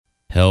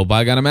Help,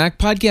 I Got a Mac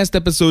podcast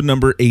episode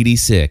number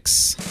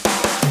 86.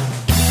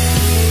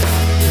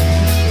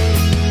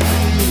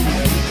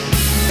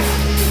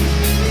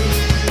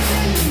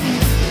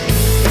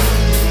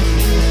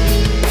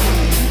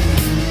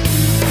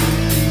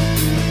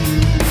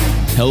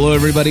 Hello,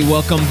 everybody.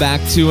 Welcome back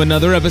to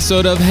another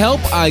episode of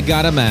Help, I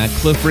Got a Mac.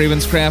 Cliff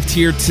Ravenscraft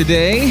here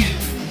today.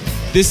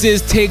 This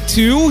is take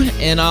 2,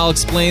 and I'll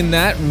explain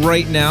that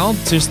right now,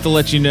 just to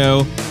let you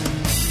know.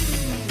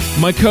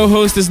 My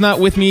co-host is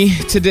not with me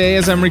today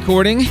as I'm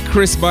recording,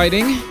 Chris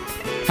Biting.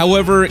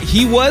 However,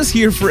 he was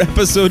here for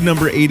episode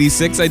number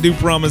 86. I do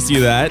promise you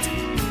that.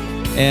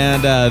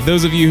 And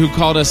those of you who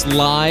called us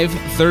live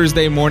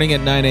Thursday morning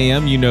at 9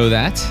 a.m., you know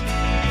that.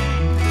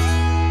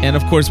 And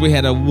of course, we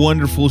had a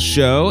wonderful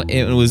show.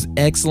 It was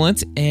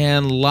excellent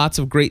and lots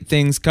of great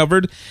things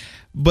covered.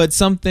 But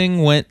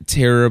something went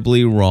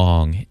terribly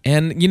wrong.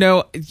 And, you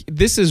know,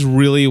 this is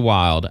really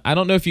wild. I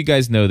don't know if you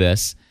guys know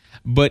this,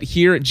 but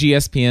here at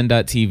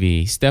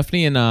gspn.tv,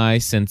 Stephanie and I,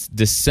 since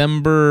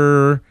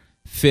December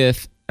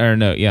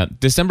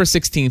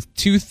 16th,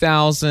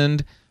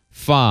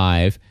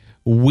 2005,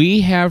 we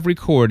have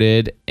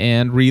recorded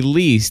and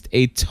released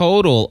a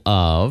total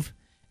of,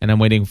 and I'm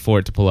waiting for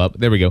it to pull up.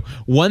 There we go.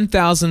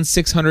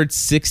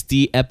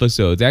 1,660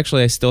 episodes.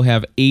 Actually, I still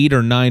have 8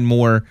 or 9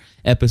 more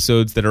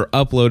episodes that are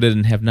uploaded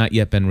and have not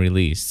yet been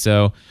released.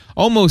 So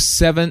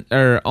almost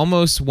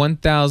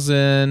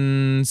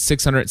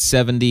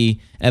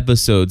 1,670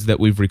 episodes that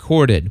we've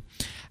recorded.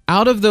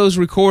 Out of those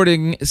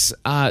recordings,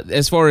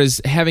 as far as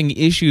having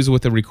issues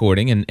with the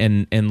recording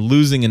and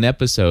losing an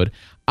episode,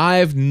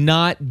 I've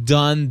not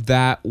done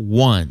that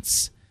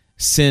once.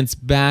 Since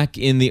back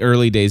in the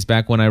early days,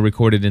 back when I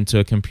recorded into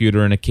a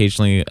computer and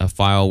occasionally a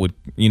file would,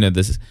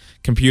 this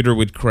computer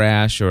would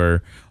crash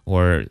or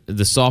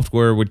the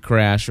software would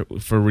crash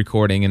for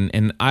recording.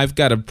 And I've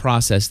got a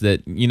process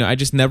that, I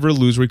just never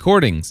lose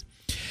recordings.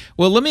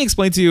 Well, let me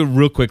explain to you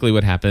real quickly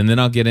what happened, and then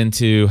I'll get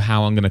into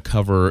how I'm going to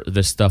cover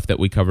the stuff that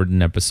we covered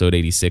in episode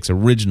 86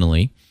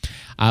 originally.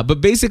 But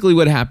basically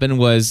what happened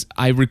was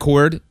I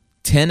record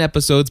 10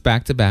 episodes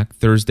back-to-back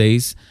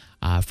Thursdays,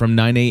 from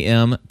 9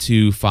 a.m.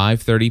 to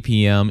 5:30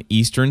 p.m.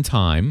 Eastern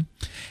Time.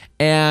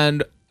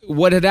 And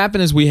what had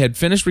happened is we had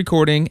finished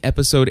recording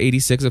episode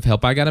 86 of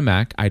Help, I Got a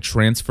Mac. I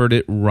transferred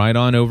it right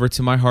on over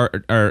to my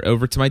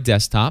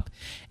desktop,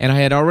 and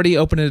I had already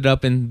opened it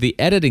up in the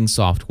editing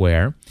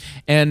software.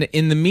 And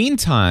in the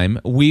meantime,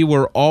 we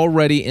were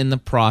already in the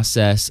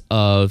process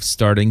of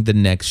starting the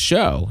next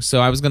show. So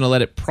I was going to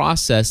let it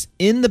process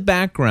in the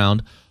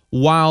background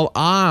while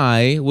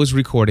I was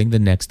recording the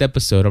next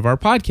episode of our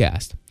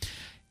podcast.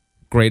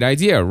 Great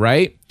idea,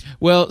 right?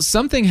 Well,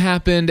 something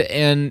happened,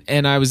 and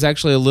I was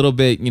actually a little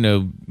bit, I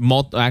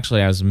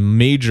was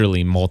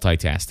majorly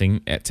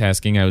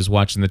multitasking. I was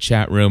watching the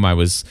chat room. I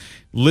was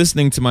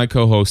listening to my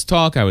co-host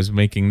talk. I was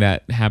making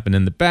that happen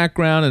in the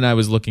background, and I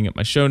was looking at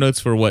my show notes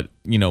for what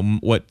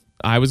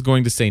I was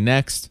going to say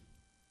next.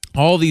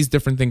 All these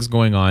different things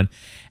going on.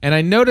 And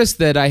I noticed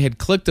that I had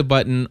clicked a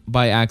button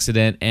by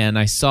accident, and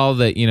I saw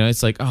that,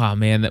 it's like, oh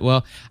man,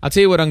 I'll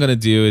tell you what I'm going to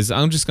do is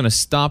I'm just going to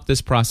stop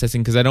this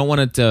processing because I don't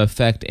want it to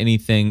affect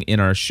anything in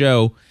our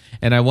show,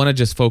 and I want to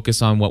just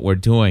focus on what we're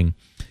doing.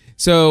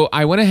 So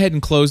I went ahead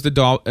and closed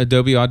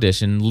Adobe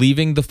Audition,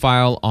 leaving the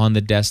file on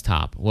the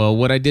desktop. Well,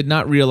 what I did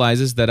not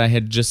realize is that I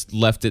had just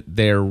left it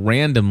there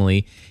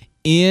randomly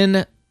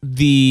in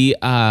the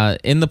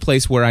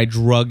place where I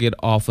drug it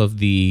off of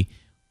the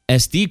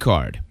SD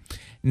card.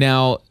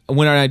 Now,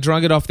 when I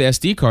drug it off the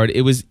SD card,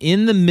 it was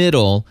in the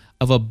middle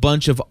of a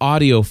bunch of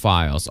audio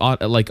files,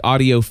 like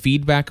audio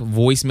feedback,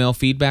 voicemail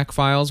feedback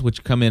files,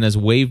 which come in as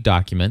WAV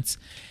documents.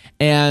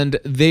 And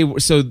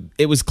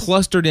it was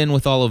clustered in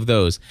with all of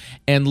those.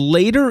 And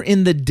later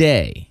in the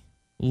day,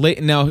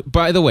 now,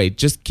 by the way,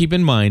 just keep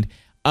in mind,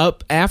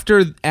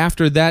 after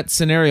that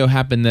scenario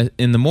happened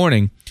in the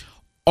morning,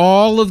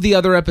 all of the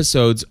other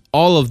episodes,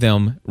 all of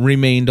them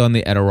remained on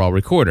the Adderall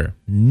recorder.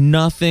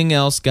 Nothing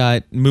else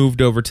got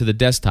moved over to the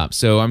desktop.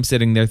 So I'm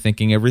sitting there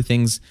thinking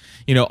everything's,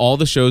 all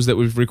the shows that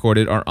we've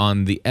recorded are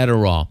on the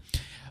Adderall.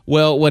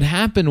 Well, what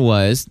happened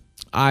was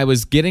I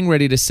was getting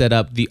ready to set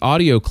up the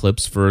audio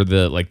clips for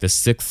the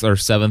 6th or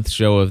 7th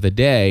show of the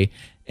day.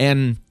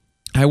 And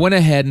I went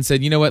ahead and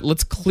said, you know what,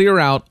 let's clear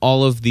out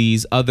all of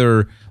these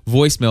other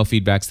voicemail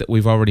feedbacks that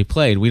we've already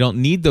played. We don't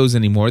need those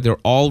anymore. They're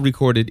all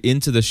recorded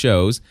into the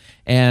shows.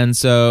 And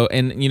so,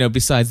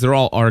 besides, they're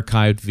all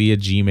archived via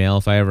Gmail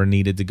if I ever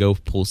needed to go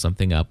pull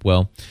something up.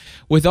 Well,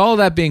 with all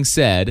that being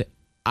said,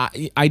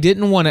 I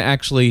didn't want to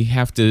actually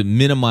have to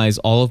minimize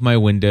all of my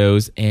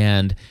windows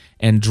and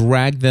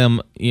drag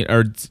them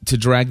to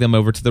drag them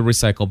over to the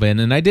recycle bin.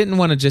 And I didn't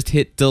want to just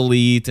hit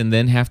delete and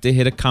then have to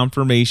hit a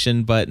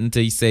confirmation button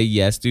to say,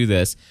 yes, do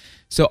this.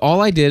 So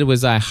all I did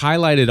was I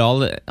highlighted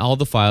all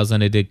the files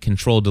and I did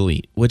Control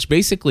Delete, which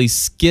basically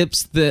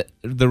skips the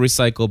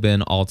recycle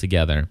bin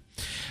altogether.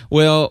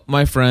 Well,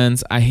 my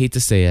friends, I hate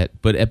to say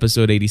it, but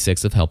episode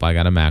 86 of Help, I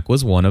Got a Mac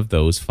was one of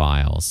those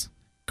files.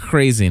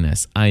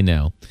 Craziness, I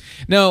know.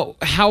 Now,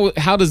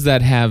 how does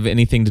that have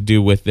anything to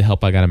do with the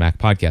Help I Got a Mac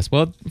podcast?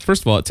 Well,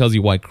 first of all, it tells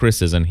you why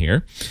Chris isn't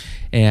here.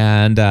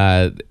 And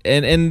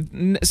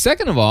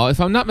second of all, if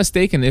I'm not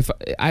mistaken, if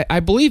I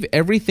believe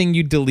everything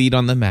you delete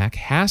on the Mac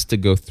has to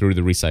go through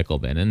the recycle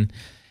bin. And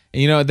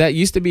that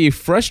used to be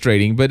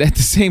frustrating, but at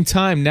the same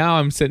time, now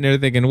I'm sitting there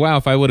thinking, wow,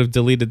 if I would have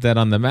deleted that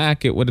on the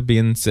Mac, it would have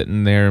been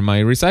sitting there in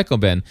my recycle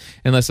bin.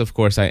 Unless, of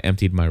course, I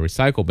emptied my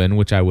recycle bin,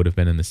 which I would have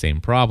been in the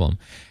same problem.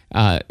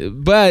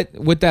 But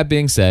with that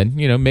being said,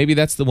 maybe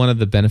that's one of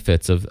the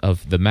benefits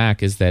of the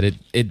Mac is that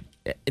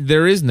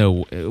there is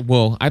no,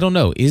 well, I don't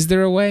know. Is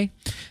there a way?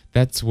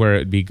 That's where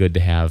it'd be good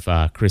to have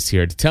Chris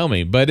here to tell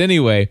me. But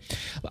anyway,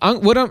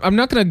 I'm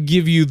not going to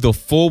give you the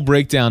full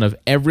breakdown of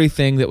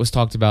everything that was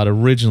talked about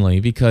originally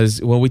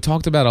because, well, we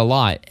talked about a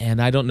lot, and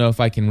I don't know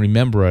if I can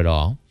remember it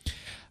all.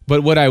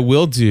 But what I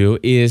will do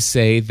is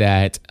say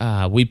that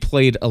we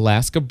played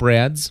Alaska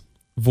Brad's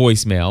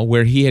voicemail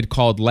where he had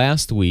called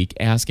last week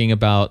asking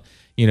about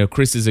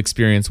Chris's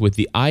experience with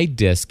the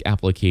iDisc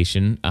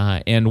application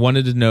and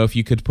wanted to know if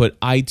you could put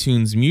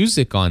iTunes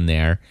Music on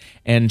there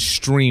and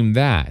stream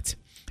that.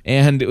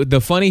 And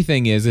the funny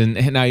thing is,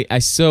 and I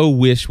so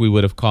wish we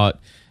would have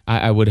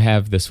I would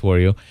have this for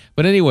you.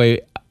 But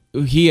anyway,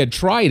 he had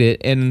tried it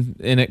and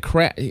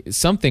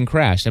something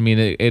crashed. I mean,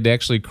 it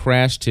actually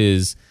crashed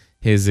his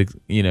browser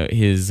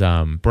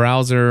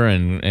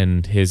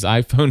and his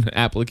iPhone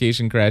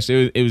application crashed.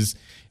 It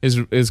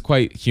was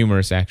quite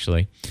humorous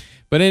actually.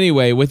 But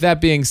anyway, with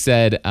that being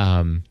said,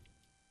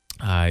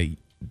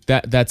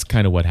 that's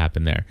kind of what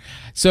happened there.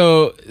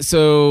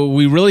 So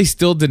we really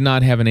still did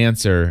not have an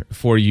answer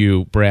for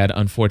you, Brad,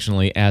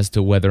 unfortunately, as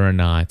to whether or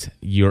not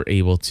you're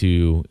able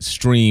to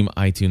stream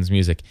iTunes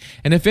Music.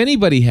 And if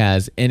anybody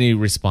has any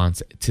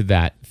response to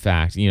that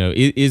fact,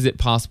 is it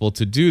possible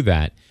to do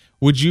that?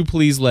 Would you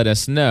please let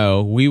us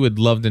know? We would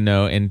love to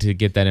know and to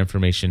get that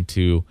information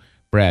to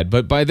Brad.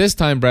 But by this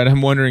time, Brad,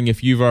 I'm wondering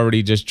if you've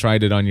already just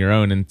tried it on your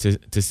own and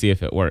to see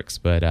if it works.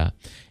 But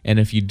and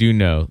if you do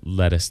know,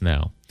 let us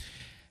know.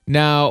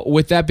 Now,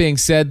 with that being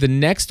said, the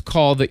next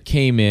call that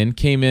came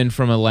in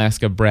from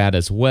Alaska Brad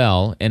as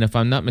well. And if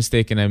I'm not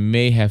mistaken, I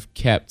may have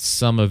kept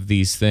some of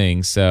these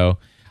things. So,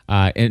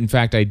 in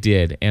fact, I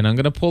did. And I'm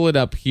going to pull it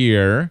up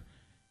here.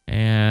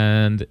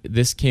 And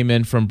this came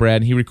in from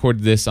Brad. He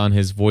recorded this on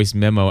his voice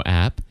memo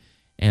app.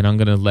 And I'm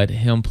going to let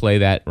him play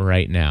that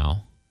right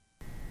now.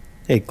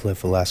 Hey,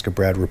 Cliff, Alaska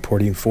Brad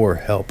reporting for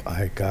Help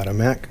I Got a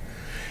Mac.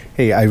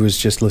 Hey, I was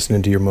just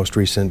listening to your most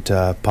recent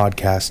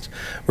podcast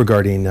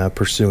regarding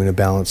pursuing a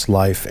balanced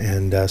life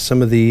and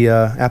some of the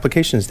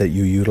applications that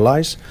you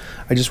utilize.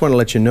 I just want to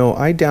let you know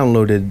I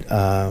downloaded,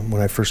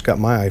 when I first got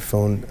my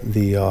iPhone,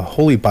 the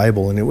Holy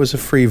Bible, and it was a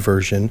free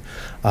version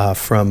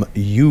from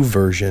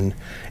YouVersion.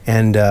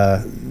 And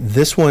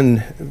this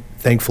one,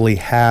 thankfully,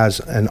 has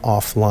an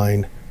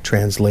offline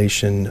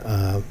translation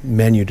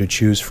menu to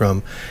choose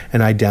from,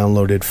 and I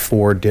downloaded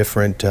 4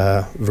 different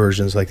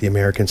versions, like the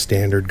American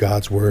Standard,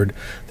 God's Word.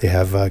 They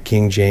have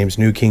King James,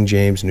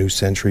 New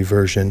Century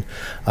Version.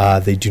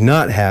 They do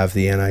not have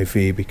the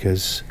NIV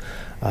because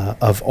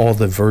of all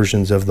the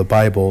versions of the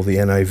Bible, the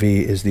NIV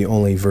is the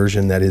only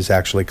version that is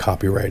actually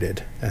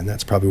copyrighted, and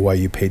that's probably why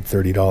you paid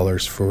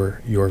 $30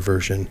 for your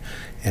version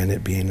and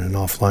it being an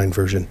offline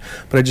version.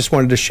 But I just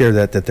wanted to share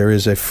that there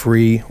is a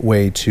free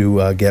way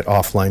to get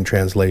offline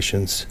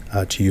translations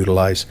to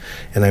utilize,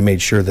 and I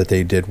made sure that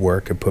they did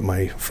work. I put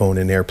my phone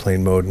in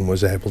airplane mode and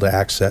was able to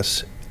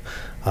access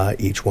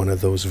each one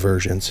of those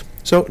versions.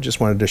 So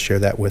just wanted to share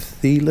that with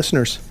the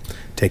listeners.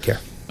 Take care.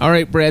 All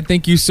right, Brad,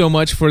 thank you so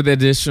much for the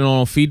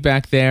additional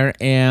feedback there.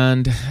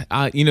 And,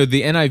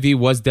 the NIV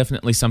was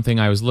definitely something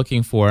I was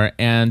looking for.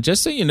 And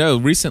just so you know,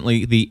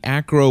 recently, the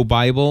Acro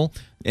Bible,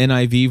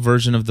 NIV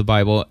version of the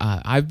Bible,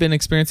 I've been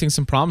experiencing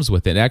some problems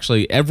with it.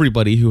 Actually,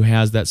 everybody who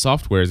has that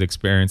software is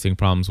experiencing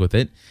problems with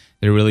it.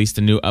 They released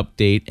a new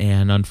update,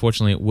 and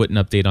unfortunately, it wouldn't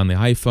update on the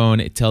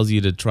iPhone. It tells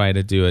you to try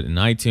to do it in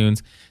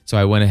iTunes. So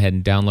I went ahead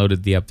and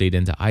downloaded the update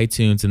into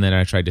iTunes, and then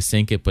I tried to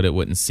sync it, but it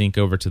wouldn't sync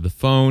over to the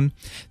phone.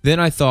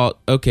 Then I thought,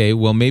 okay,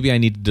 well, maybe I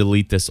need to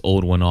delete this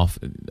old one off,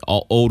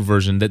 old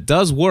version that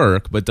does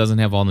work, but doesn't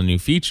have all the new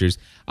features.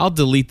 I'll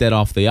delete that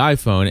off the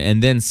iPhone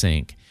and then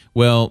sync.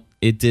 Well,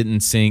 it didn't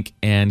sync,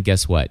 and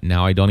guess what?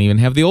 Now I don't even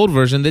have the old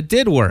version that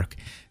did work.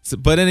 So,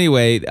 but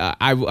anyway,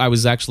 I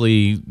was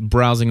actually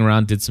browsing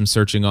around, did some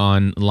searching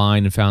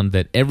online, and found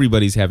that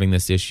everybody's having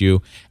this issue.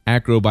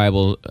 Acro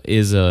Bible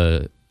is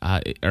aware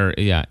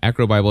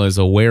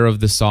of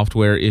the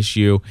software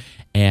issue,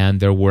 and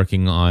they're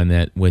working on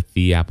it with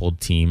the Apple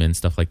team and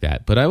stuff like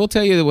that. But I will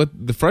tell you that what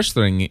the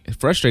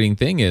frustrating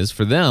thing is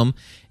for them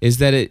is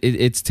that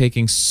it's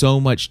taking so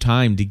much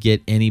time to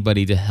get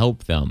anybody to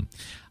help them.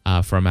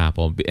 From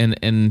Apple,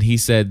 and he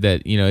said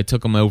that it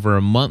took him over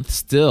a month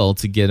still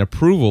to get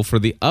approval for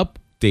the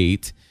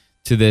update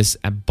to this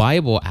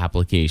Bible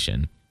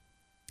application.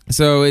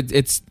 So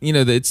it's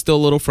it's still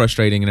a little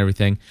frustrating and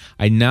everything.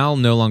 I now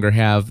no longer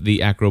have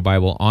the Acro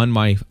Bible on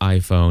my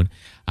iPhone,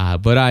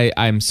 but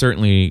I'm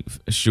certainly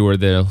sure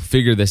that I'll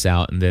figure this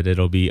out and that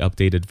it'll be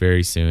updated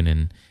very soon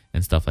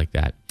and stuff like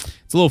that.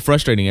 It's a little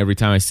frustrating every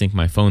time I sync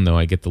my phone, though.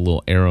 I get the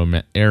little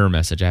error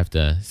message. I have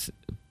to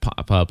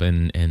pop up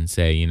and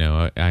say,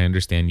 I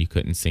understand you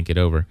couldn't sync it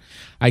over.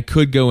 I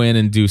could go in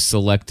and do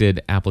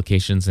selected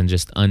applications and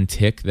just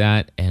untick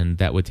that, and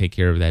that would take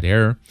care of that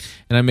error.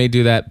 And I may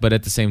do that, but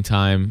at the same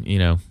time,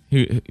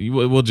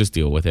 we'll just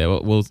deal with it.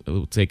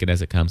 We'll take it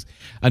as it comes.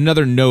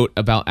 Another note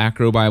about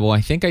Acro Bible,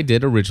 I think I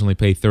did originally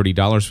pay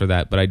 $30 for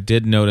that, but I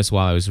did notice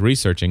while I was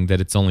researching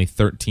that it's only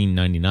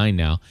 $13.99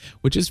 now,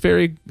 which is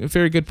a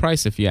very good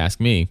price if you ask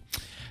me.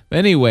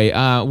 Anyway,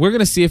 we're going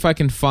to see if I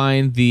can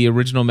find the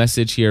original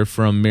message here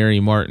from Mary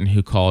Martin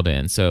who called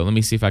in. So let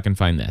me see if I can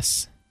find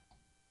this.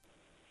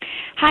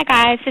 Hi,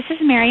 guys. This is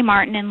Mary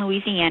Martin in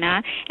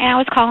Louisiana, and I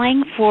was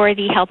calling for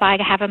the Help I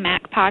Have a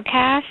Mac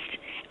podcast.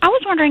 I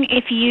was wondering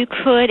if you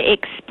could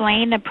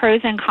explain the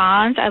pros and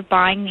cons of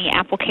buying the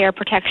Apple Care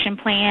Protection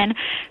Plan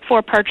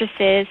for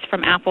purchases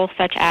from Apple,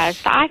 such as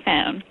the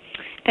iPhone.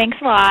 Thanks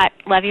a lot.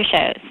 Love your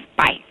shows.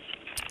 Bye.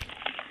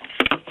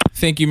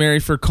 Thank you, Mary,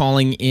 for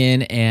calling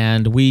in,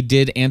 and we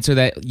did answer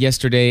that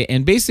yesterday.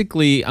 And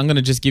basically, I'm going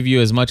to just give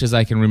you as much as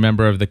I can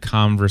remember of the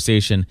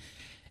conversation.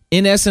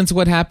 In essence,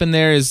 what happened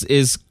there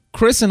is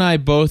Chris and I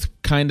both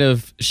kind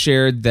of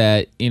shared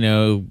that,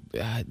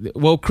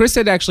 Chris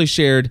had actually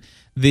shared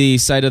the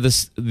side of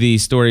the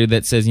story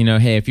that says,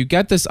 hey, if you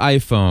got this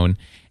iPhone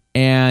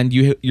and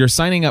you're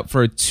signing up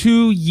for a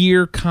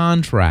 2-year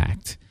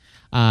contract,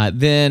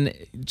 then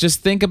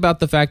just think about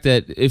the fact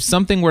that if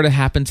something were to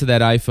happen to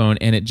that iPhone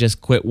and it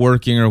just quit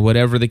working or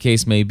whatever the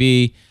case may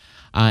be,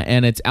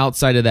 and it's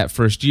outside of that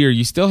first year,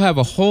 you still have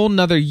a whole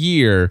nother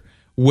year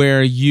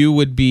where you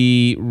would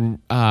be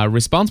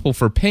responsible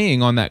for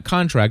paying on that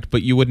contract,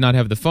 but you would not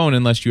have the phone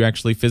unless you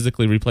actually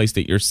physically replaced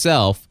it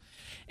yourself.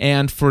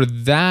 And for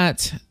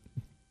that,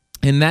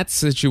 in that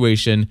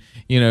situation,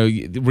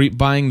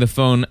 buying the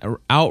phone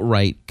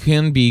outright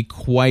can be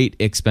quite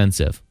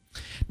expensive.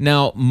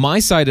 Now, my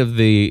side of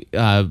the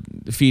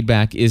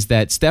feedback is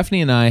that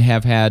Stephanie and I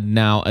have had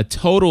now a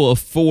total of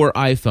 4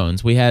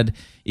 iPhones.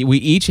 We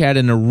each had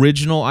an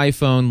original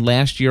iPhone.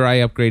 Last year, I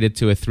upgraded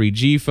to a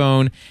 3G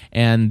phone,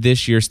 and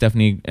this year,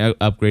 Stephanie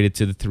upgraded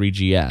to the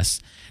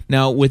 3GS.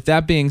 Now, with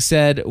that being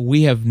said,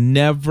 we have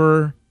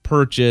never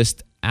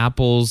purchased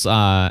Apple's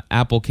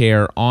Apple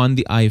Care on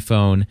the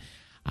iPhone,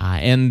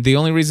 and the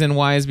only reason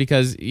why is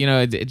because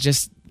it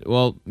just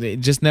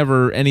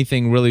never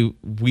anything really.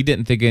 We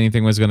didn't think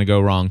anything was going to go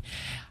wrong.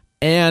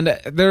 And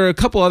there are a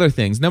couple other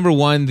things. Number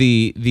one,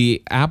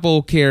 the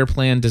Apple Care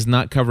plan does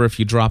not cover if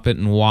you drop it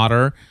in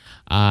water.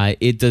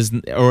 It does,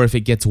 or if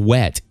it gets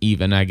wet,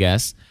 even, I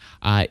guess.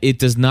 It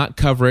does not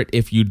cover it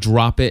if you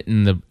drop it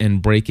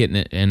and break it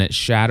and it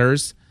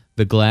shatters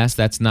the glass.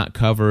 That's not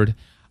covered.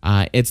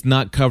 It's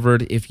not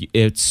covered if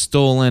it's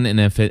stolen, and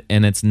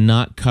it's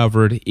not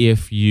covered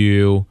if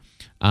you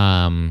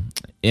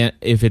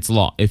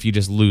if you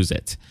just lose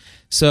it.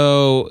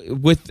 So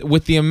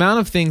with the amount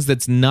of things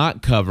that's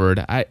not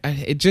covered,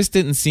 it just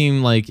didn't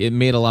seem like it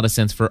made a lot of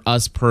sense for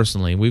us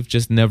personally. We've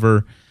just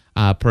never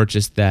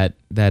purchased that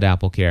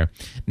Apple Care.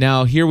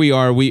 Now here we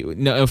are.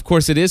 Of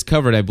course it is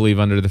covered, I believe,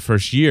 under the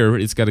first year.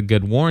 It's got a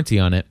good warranty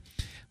on it.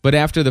 But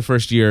after the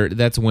first year,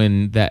 that's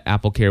when that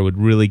Apple Care would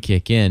really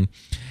kick in.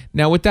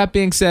 Now, with that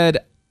being said,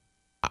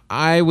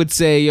 I would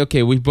say,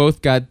 okay, we've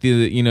both got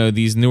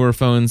these newer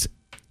phones.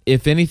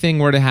 If anything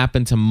were to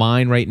happen to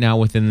mine right now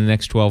within the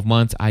next 12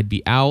 months, I'd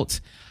be out.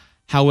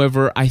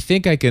 However, I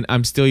think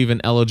I'm still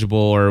even eligible,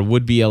 or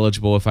would be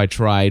eligible if I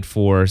tried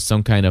for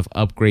some kind of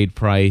upgrade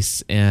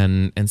price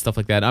and stuff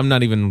like that. I'm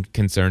not even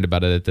concerned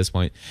about it at this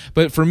point.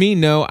 But for me,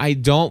 no, I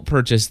don't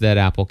purchase that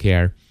Apple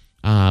Care.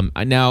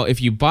 Now,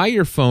 if you buy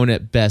your phone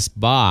at Best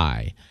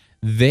Buy,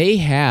 they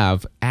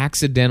have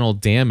accidental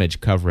damage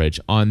coverage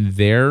on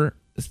their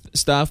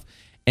stuff.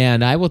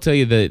 And I will tell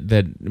you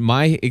that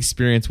my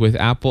experience with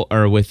Apple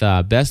or with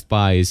Best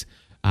Buy's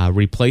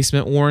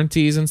replacement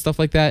warranties and stuff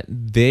like that,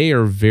 they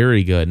are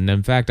very good. And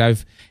in fact,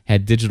 I've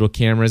had digital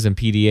cameras and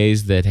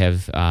PDAs that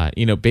have,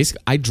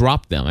 basically I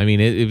dropped them. I mean,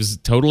 it was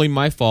totally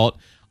my fault.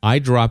 I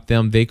dropped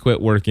them. They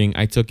quit working.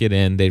 I took it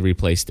in. They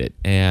replaced it.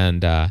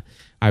 And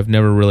I've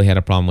never really had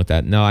a problem with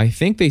that. Now, I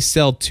think they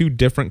sell 2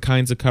 different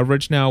kinds of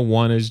coverage now.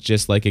 One is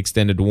just like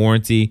extended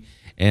warranty,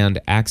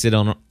 and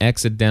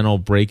accidental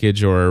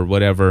breakage or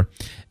whatever,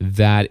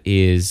 that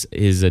is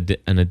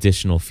an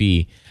additional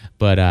fee.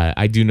 But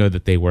I do know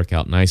that they work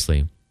out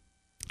nicely.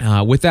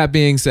 With that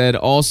being said,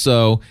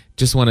 also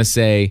just want to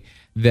say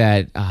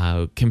that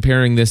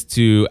comparing this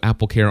to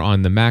Apple Care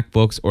on the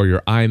MacBooks or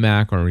your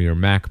iMac or your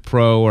Mac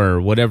Pro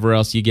or whatever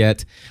else you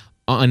get,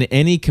 on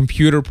any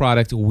computer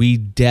product, we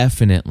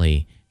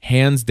definitely,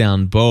 hands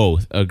down,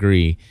 both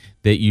agree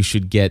that you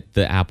should get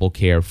the Apple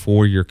Care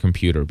for your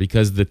computer,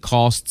 because the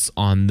costs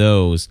on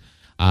those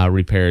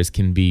repairs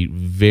can be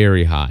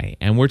very high,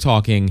 and we're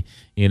talking,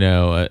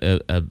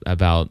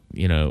 about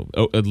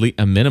at least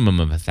a minimum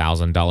of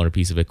 $1,000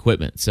 piece of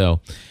equipment. So,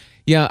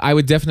 yeah, I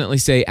would definitely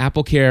say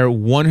AppleCare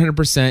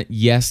 100%.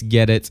 Yes,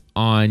 get it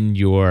on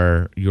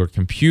your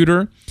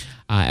computer.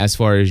 As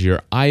far as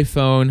your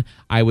iPhone,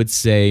 I would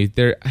say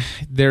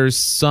there's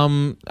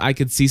some, I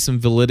could see some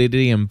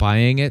validity in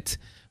buying it,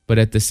 but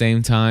at the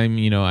same time,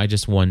 I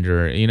just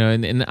wonder,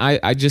 and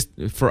I just,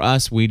 for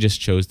us, we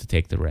just chose to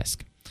take the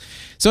risk.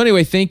 So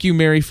anyway, thank you,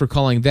 Mary, for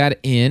calling that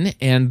in.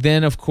 And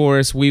then, of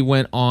course, we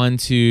went on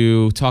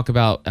to talk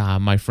about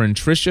my friend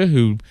Trisha,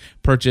 who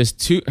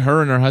purchased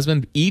her and her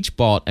husband each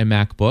bought a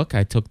MacBook.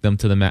 I took them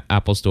to the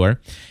Apple store.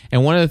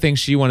 And one of the things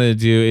she wanted to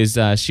do is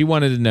she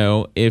wanted to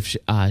know if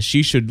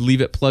she should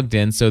leave it plugged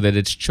in so that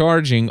it's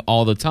charging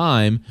all the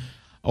time,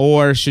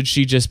 or should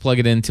she just plug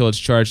it in until it's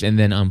charged and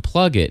then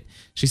unplug it?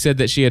 She said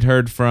that she had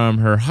heard from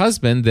her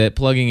husband that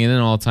plugging it in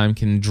all the time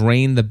can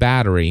drain the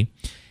battery.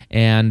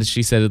 And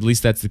she said at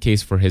least that's the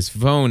case for his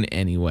phone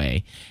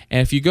anyway.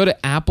 And if you go to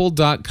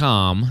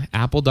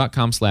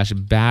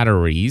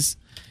apple.com/batteries,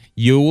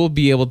 you will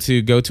be able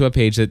to go to a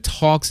page that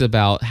talks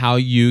about how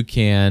you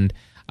can,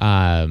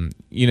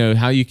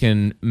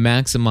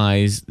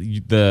 maximize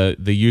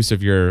the use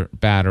of your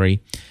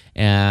battery.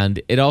 And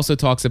it also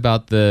talks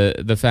about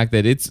the fact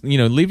that it's,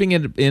 leaving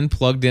it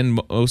plugged in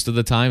most of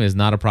the time is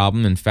not a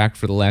problem. In fact,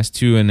 for the last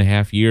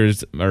 2.5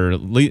 years,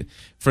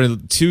 for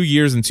 2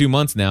 years and 2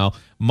 months now,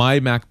 my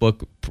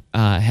MacBook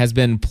has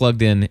been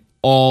plugged in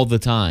all the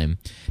time.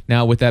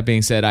 Now, with that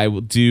being said, I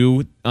will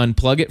do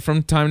unplug it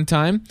from time to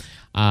time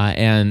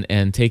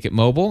and take it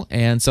mobile.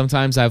 And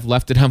sometimes I've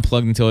left it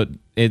unplugged until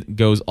it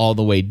goes all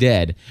the way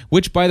dead,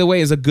 which, by the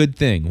way, is a good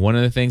thing. One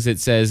of the things it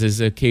says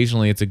is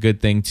occasionally it's a good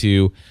thing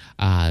to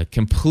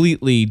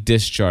completely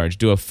discharge,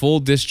 do a full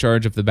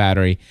discharge of the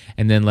battery,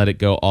 and then let it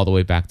go all the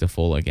way back to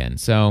full again.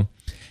 So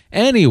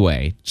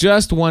anyway,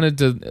 just wanted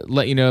to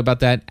let you know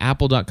about that,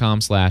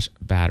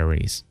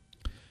 apple.com/batteries.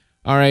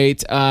 All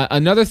right.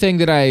 Another thing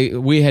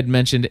that we had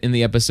mentioned in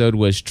the episode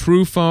was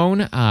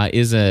TruePhone.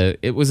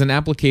 It was an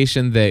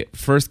application that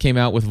first came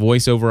out with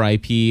voice over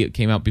IP. It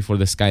came out before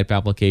the Skype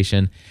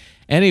application.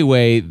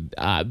 Anyway,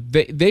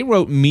 they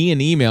wrote me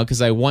an email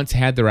because I once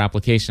had their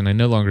application. I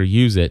no longer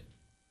use it.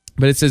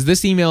 But it says,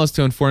 this email is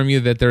to inform you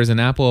that there is an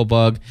Apple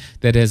bug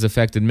that has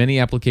affected many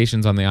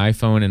applications on the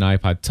iPhone and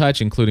iPod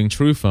Touch, including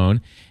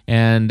TruePhone,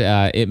 and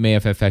it may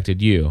have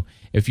affected you.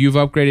 If you've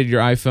upgraded your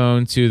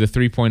iPhone to the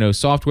 3.0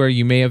 software,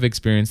 you may have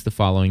experienced the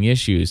following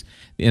issues.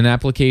 An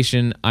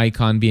application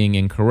icon being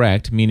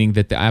incorrect, meaning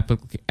that the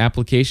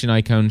application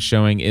icon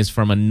showing is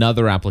from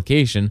another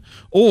application,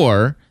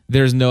 or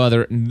there's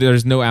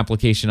no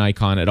application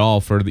icon at all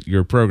for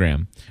your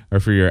program or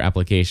for your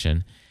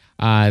application.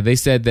 They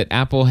said that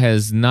Apple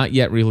has not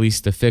yet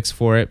released a fix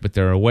for it, but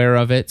they're aware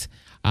of it.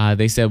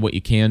 They said what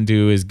you can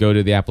do is go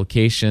to the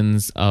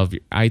applications of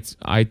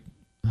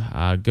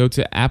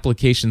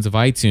applications of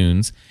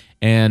iTunes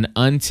and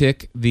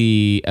untick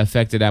the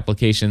affected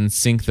application,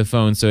 sync the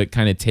phone so it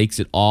kind of takes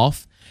it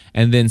off,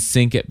 and then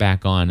sync it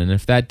back on. And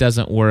if that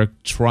doesn't work,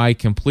 try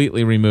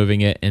completely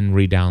removing it and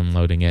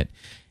re-downloading it.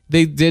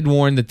 They did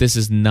warn that this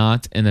is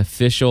not an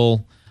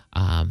official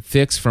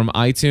fix from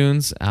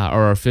iTunes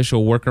or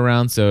official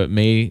workaround, so it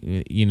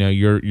may,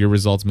 your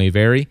results may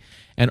vary.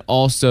 And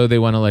also, they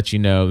want to let you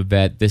know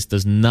that this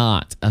does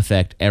not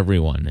affect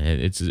everyone.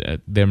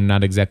 They're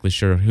not exactly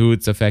sure who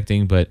it's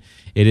affecting, but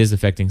it is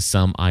affecting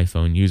some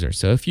iPhone users.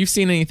 So if you've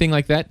seen anything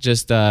like that,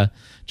 just know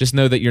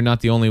that you're not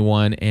the only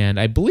one. And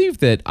I believe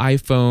that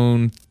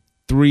iPhone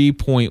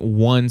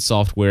 3.1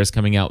 software is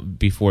coming out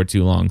before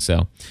too long.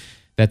 So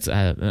that's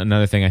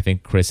another thing I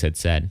think Chris had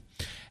said.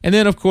 And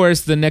then, of course,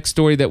 the next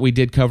story that we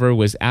did cover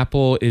was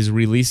Apple has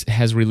released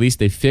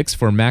a fix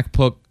for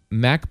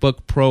MacBook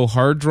Pro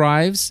hard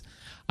drives.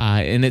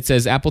 And it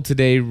says Apple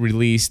today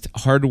released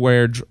hard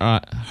drive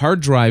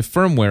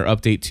firmware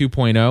update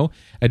 2.0,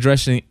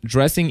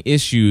 addressing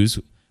issues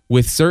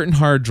with certain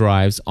hard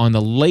drives on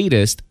the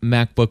latest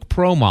MacBook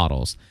Pro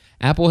models.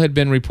 Apple had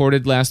been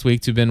reported last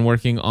week to have been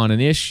working on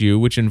an issue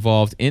which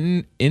involved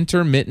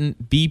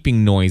intermittent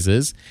beeping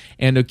noises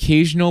and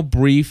occasional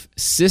brief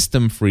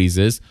system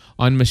freezes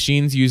on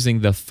machines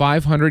using the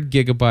 500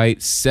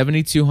 gigabyte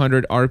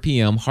 7200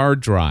 RPM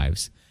hard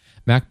drives.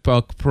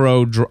 MacBook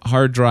Pro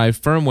hard drive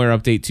firmware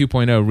update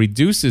 2.0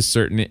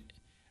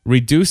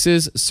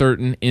 reduces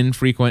certain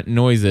infrequent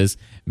noises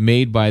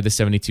made by the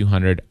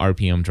 7200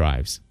 RPM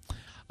drives.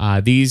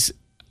 These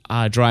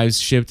drives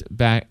shipped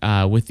back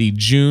with the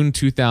June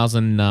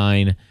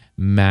 2009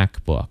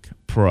 MacBook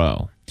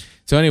Pro.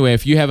 So anyway,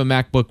 if you have a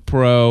MacBook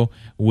Pro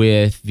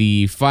with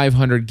the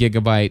 500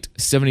 gigabyte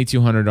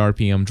 7200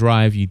 RPM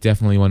drive, you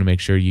definitely want to make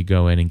sure you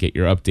go in and get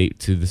your update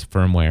to this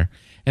firmware,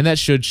 and that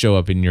should show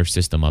up in your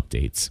system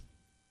updates.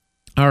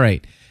 All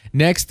right.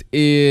 Next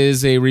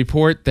is a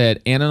report that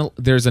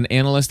there's an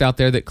analyst out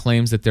there that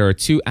claims that there are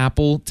 2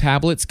 Apple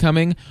tablets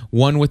coming,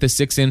 one with a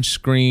 6-inch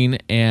screen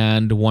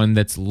and one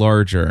that's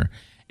larger.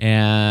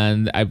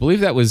 And I believe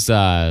that was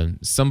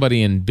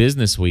somebody in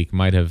Business Week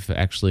might have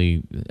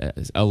actually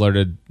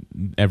alerted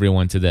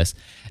everyone to this.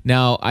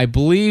 Now, I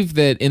believe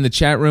that in the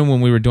chat room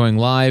when we were doing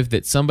live,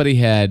 that somebody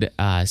had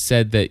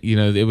said that, you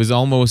know, it was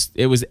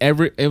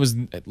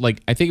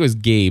like, I think it was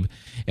Gabe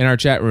in our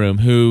chat room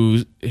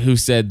who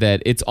said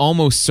that it's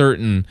almost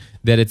certain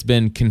that it's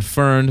been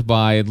confirmed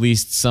by at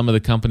least some of the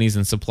companies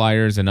and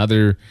suppliers and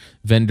other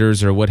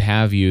vendors or what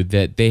have you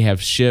that they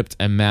have shipped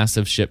a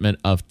massive shipment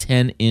of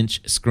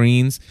 10-inch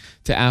screens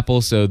to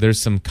Apple. So there's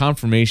some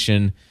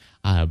confirmation.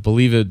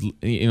 Believe it,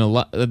 you know,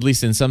 at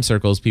least in some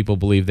circles, people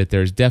believe that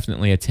there's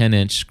definitely a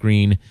 10-inch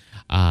screen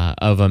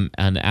of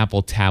an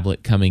Apple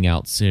tablet coming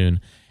out soon.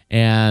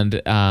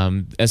 And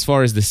as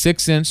far as the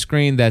 6-inch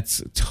screen,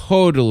 that's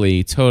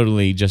totally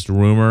just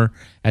rumor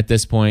at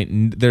this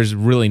point. There's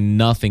really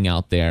nothing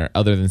out there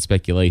other than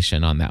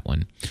speculation on that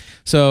one.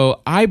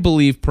 So I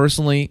believe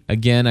personally,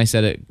 again, I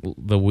said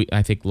it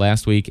I think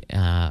last week,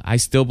 I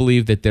still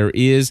believe that there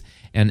is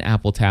an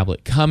Apple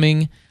tablet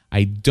coming.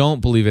 I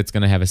don't believe it's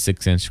going to have a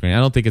 6-inch screen. I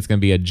don't think it's going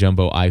to be a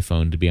jumbo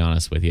iPhone, to be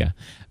honest with you.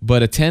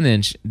 But a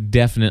 10-inch,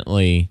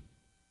 definitely,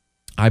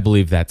 I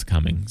believe that's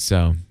coming.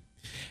 So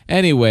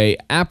anyway,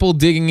 Apple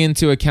digging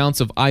into accounts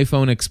of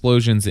iPhone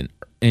explosions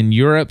in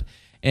Europe.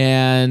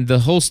 And the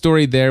whole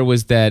story there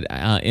was that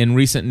in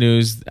recent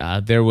news,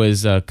 there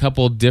was a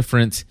couple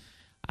different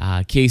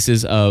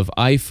cases of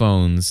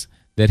iPhones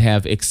that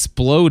have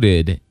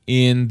exploded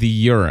in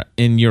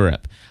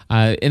Europe.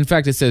 In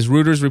fact, it says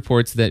Reuters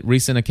reports that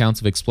recent accounts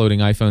of exploding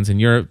iPhones in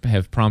Europe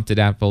have prompted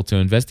Apple to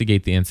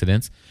investigate the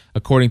incidents.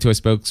 According to a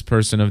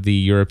spokesperson of the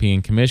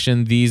European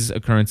Commission, these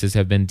occurrences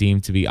have been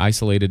deemed to be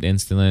isolated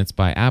incidents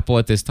by Apple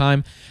at this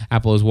time.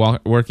 Apple is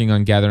working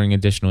on gathering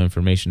additional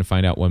information to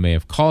find out what may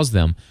have caused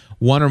them.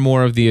 One or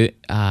more of the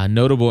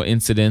notable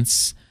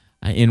incidents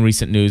in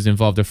recent news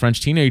involved a French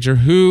teenager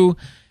who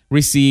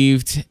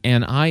received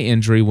an eye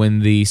injury when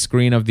the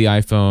screen of the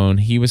iPhone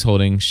he was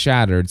holding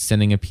shattered,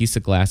 sending a piece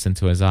of glass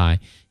into his eye.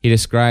 He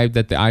described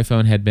that the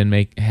iPhone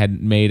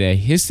had made a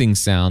hissing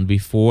sound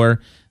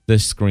before the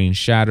screen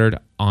shattered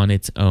on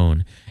its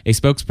own. A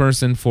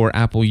spokesperson for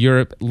Apple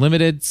Europe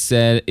Limited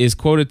is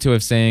quoted to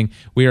have saying,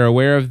 "We are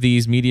aware of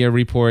these media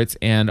reports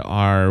and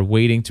are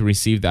waiting to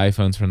receive the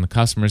iPhones from the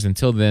customers.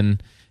 Until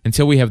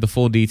we have the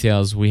full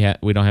details, we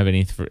don't have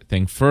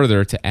anything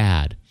further to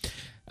add."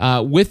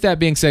 With that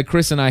being said,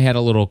 Chris and I had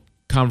a little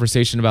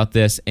conversation about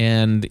this,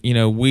 and you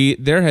know,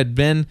 there had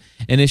been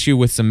an issue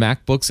with some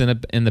MacBooks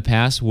in the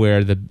past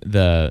where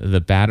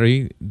the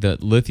battery, the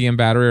lithium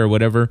battery or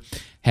whatever,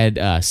 had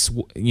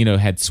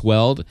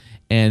swelled,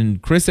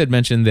 and Chris had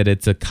mentioned that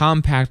it's a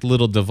compact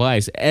little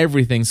device,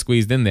 everything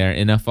squeezed in there,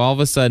 and if all of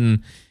a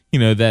sudden, you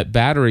know, that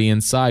battery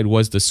inside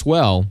was to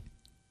swell,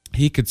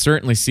 he could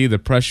certainly see the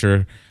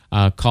pressure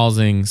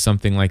causing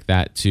something like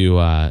that to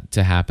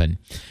happen.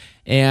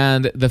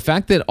 And the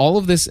fact that all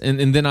of this,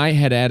 and then I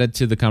had added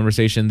to the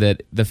conversation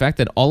that the fact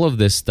that all of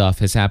this stuff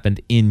has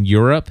happened in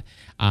Europe,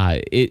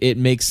 it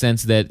makes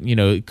sense that, you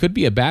know, it could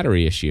be a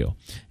battery issue.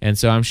 And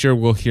so I'm sure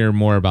we'll hear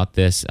more about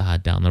this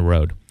down the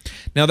road.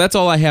 Now, that's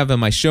all I have in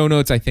my show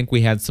notes. I think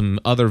we had some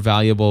other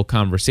valuable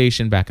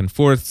conversation back and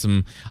forth.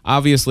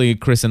 Obviously,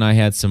 Chris and I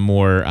had some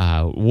more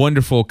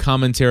wonderful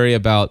commentary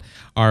about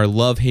our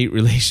love-hate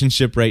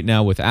relationship right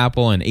now with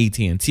Apple and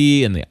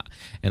AT&T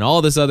and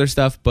all this other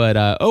stuff.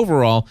 But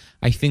overall,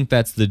 I think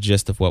that's the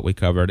gist of what we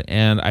covered.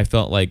 And I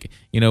felt like,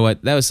 you know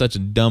what, that was such a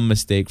dumb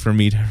mistake for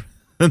me to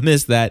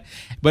miss that.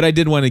 But I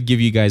did want to give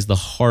you guys the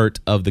heart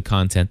of the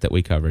content that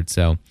we covered.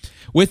 So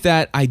with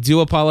that, I do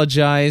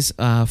apologize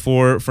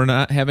for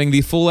not having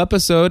the full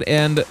episode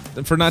and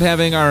for not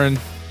having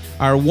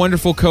our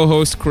wonderful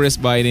co-host Chris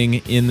Biting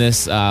in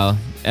this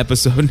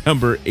episode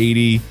number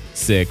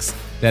 86.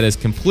 That is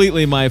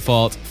completely my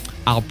fault.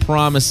 I'll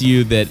promise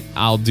you that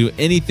I'll do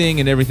anything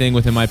and everything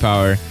within my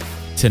power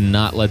to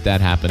not let that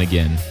happen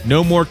again.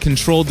 No more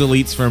control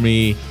deletes for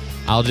me.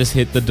 I'll just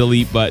hit the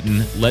delete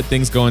button, let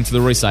things go into the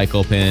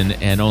recycle bin,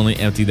 and only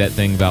empty that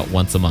thing about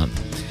once a month.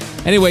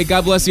 Anyway,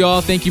 God bless you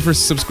all. Thank you for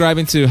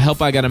subscribing to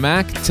Help I Got a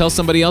Mac. Tell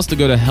somebody else to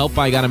go to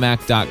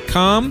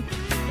helpigotamac.com.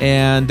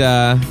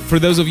 And for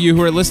those of you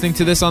who are listening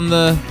to this on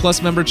the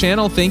Plus Member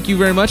channel, thank you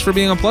very much for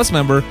being a Plus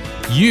Member.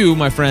 You,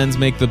 my friends,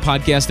 make the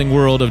podcasting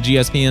world of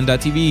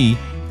gspn.tv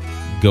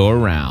go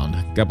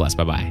around. God bless.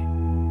 Bye-bye.